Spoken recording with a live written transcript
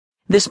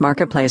This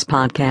Marketplace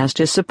podcast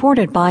is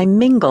supported by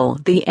Mingle,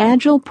 the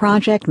agile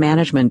project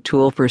management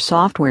tool for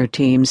software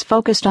teams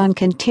focused on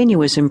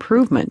continuous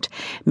improvement.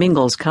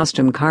 Mingle's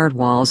custom card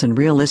walls and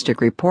realistic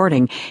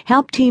reporting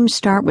help teams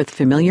start with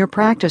familiar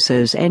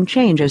practices and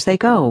change as they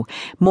go.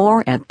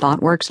 More at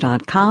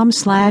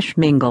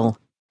thoughtworks.com/mingle.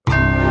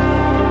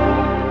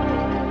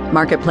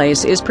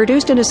 Marketplace is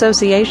produced in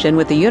association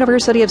with the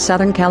University of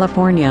Southern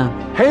California.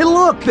 Hey,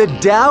 look, the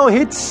Dow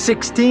hit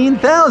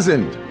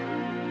 16,000.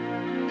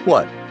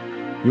 What?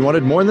 You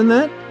wanted more than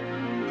that?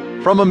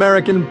 From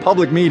American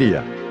Public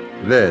Media,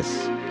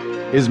 this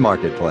is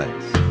Marketplace.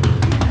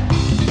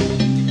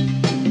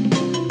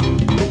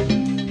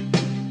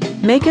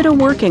 Make it a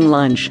working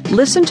lunch.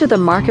 Listen to the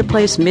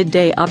Marketplace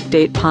Midday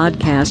Update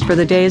podcast for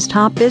the day's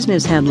top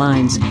business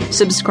headlines.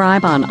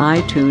 Subscribe on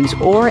iTunes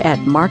or at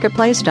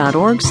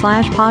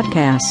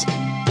marketplace.org/podcasts.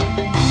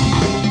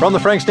 From the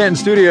Frank Stanton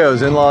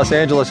Studios in Los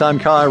Angeles, I'm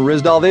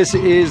Ryssdal. This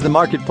is the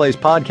Marketplace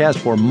podcast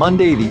for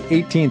Monday, the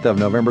 18th of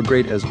November.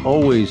 Great, as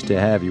always, to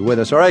have you with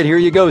us. All right, here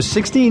you go.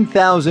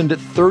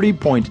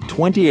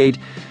 16,030.28.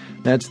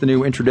 That's the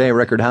new intraday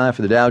record high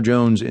for the Dow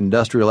Jones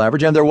Industrial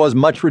Average. And there was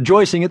much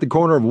rejoicing at the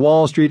corner of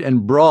Wall Street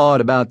and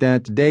Broad about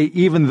that today,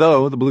 even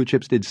though the blue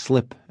chips did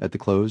slip at the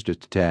close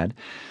just a tad.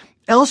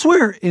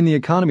 Elsewhere in the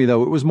economy,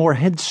 though, it was more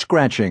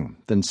head-scratching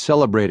than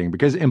celebrating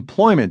because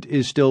employment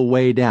is still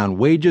way down.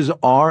 Wages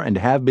are and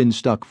have been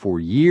stuck for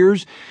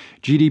years.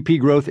 GDP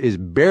growth is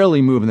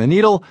barely moving the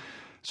needle.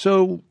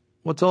 So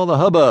what's all the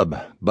hubbub,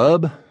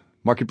 bub?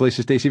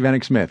 Marketplace's Stacey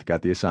Vanek Smith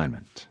got the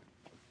assignment.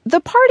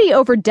 The party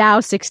over Dow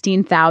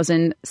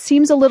 16,000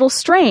 seems a little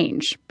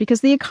strange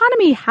because the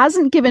economy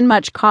hasn't given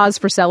much cause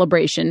for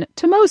celebration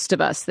to most of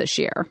us this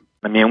year.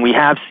 I mean, we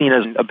have seen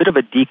a bit of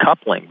a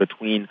decoupling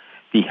between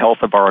the health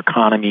of our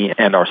economy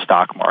and our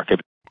stock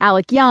market.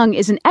 Alec Young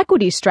is an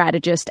equity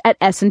strategist at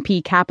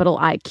S&P Capital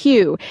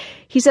IQ.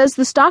 He says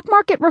the stock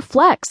market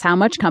reflects how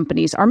much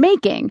companies are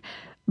making.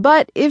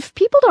 But if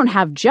people don't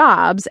have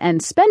jobs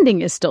and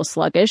spending is still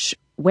sluggish,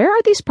 where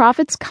are these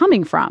profits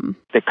coming from?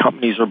 The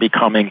companies are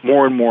becoming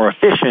more and more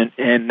efficient,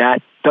 and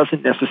that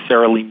doesn't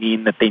necessarily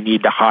mean that they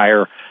need to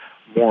hire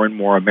more and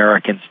more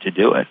Americans to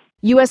do it.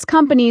 U.S.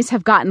 companies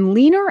have gotten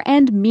leaner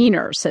and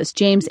meaner, says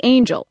James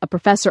Angel, a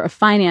professor of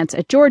finance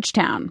at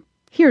Georgetown.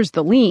 Here's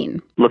the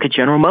lean. Look at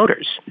General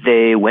Motors.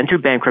 They went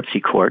through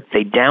bankruptcy court.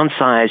 They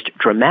downsized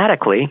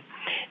dramatically,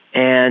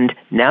 and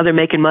now they're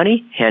making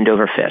money hand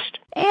over fist.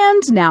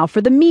 And now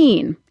for the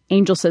mean.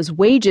 Angel says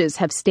wages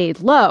have stayed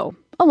low,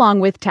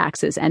 along with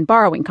taxes and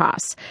borrowing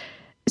costs.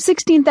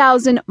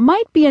 16,000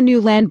 might be a new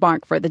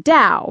landmark for the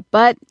Dow,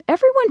 but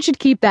everyone should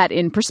keep that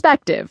in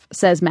perspective,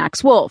 says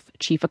Max Wolf,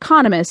 chief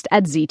economist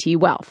at ZT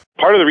Wealth.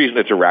 Part of the reason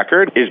it's a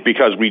record is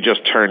because we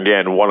just turned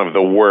in one of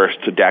the worst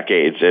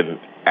decades in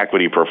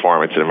equity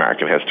performance in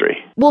American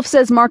history. Wolf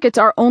says markets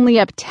are only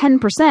up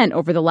 10%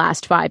 over the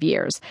last 5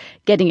 years.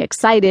 Getting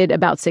excited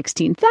about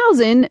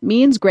 16,000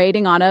 means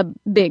grading on a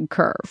big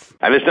curve.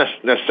 And this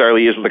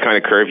necessarily isn't the kind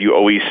of curve you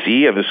always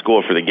see at the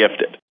school for the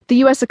gifted. The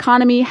U.S.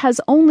 economy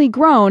has only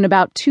grown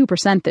about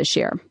 2% this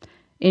year.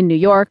 In New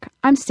York,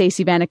 I'm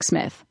Stacey Vanek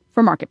Smith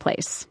for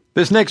Marketplace.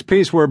 This next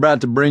piece we're about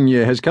to bring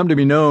you has come to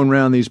be known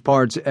around these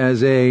parts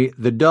as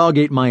the dog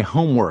ate my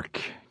homework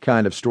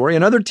kind of story.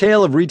 Another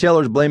tale of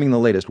retailers blaming the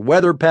latest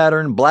weather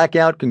pattern,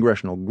 blackout,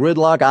 congressional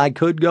gridlock. I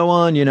could go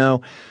on,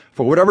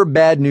 for whatever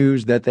bad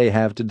news that they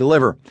have to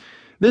deliver.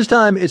 This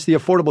time, it's the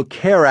Affordable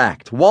Care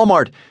Act.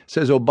 Walmart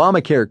says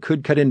Obamacare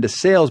could cut into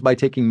sales by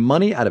taking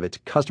money out of its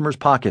customers'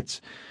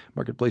 pockets.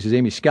 Marketplace's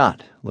Amy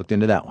Scott looked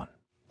into that one.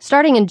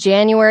 Starting in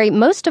January,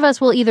 most of us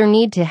will either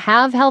need to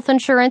have health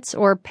insurance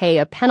or pay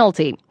a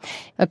penalty.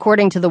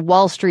 According to the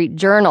Wall Street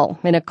Journal,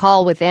 in a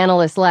call with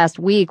analysts last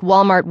week,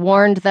 Walmart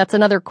warned that's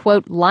another,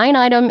 quote, line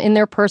item in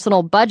their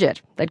personal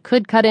budget that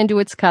could cut into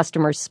its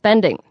customers'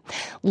 spending.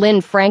 Lynn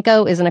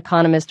Franco is an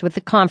economist with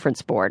the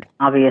Conference Board.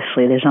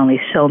 Obviously, there's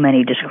only so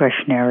many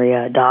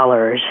discretionary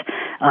dollars,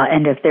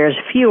 and if there's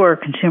fewer,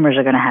 consumers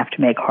are going to have to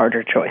make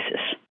harder choices.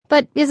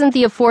 But isn't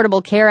the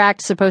Affordable Care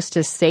Act supposed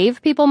to save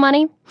people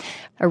money?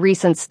 A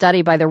recent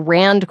study by the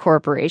Rand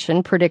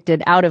Corporation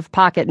predicted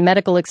out-of-pocket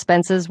medical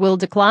expenses will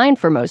decline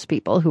for most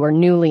people who are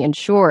newly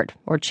insured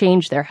or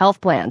change their health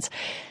plans.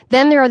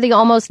 Then there are the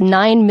almost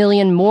 9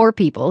 million more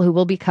people who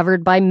will be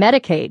covered by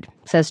Medicaid,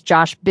 says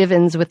Josh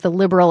Bivens with the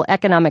Liberal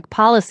Economic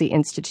Policy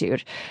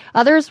Institute.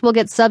 Others will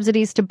get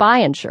subsidies to buy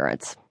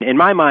insurance. In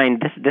my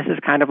mind, this is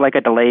kind of like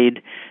a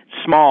delayed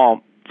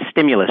small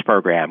stimulus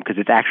program because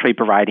it's actually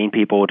providing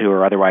people who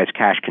are otherwise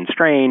cash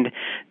constrained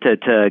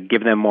to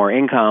give them more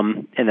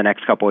income in the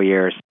next couple of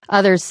years.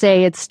 Others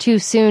say it's too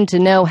soon to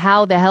know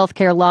how the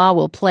healthcare law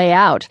will play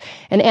out.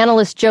 And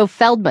analyst Joe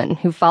Feldman,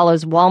 who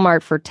follows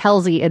Walmart for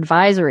Telsey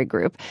Advisory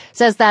Group,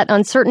 says that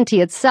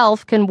uncertainty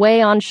itself can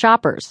weigh on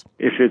shoppers.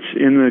 If it's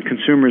in the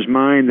consumer's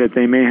mind that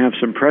they may have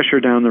some pressure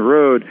down the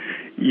road,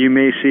 you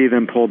may see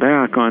them pull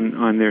back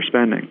on their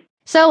spending.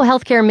 So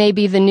healthcare may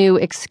be the new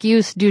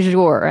excuse du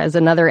jour, as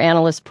another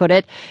analyst put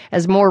it.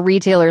 As more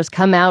retailers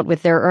come out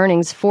with their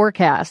earnings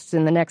forecasts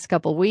in the next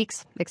couple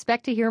weeks,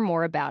 expect to hear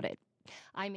more about it.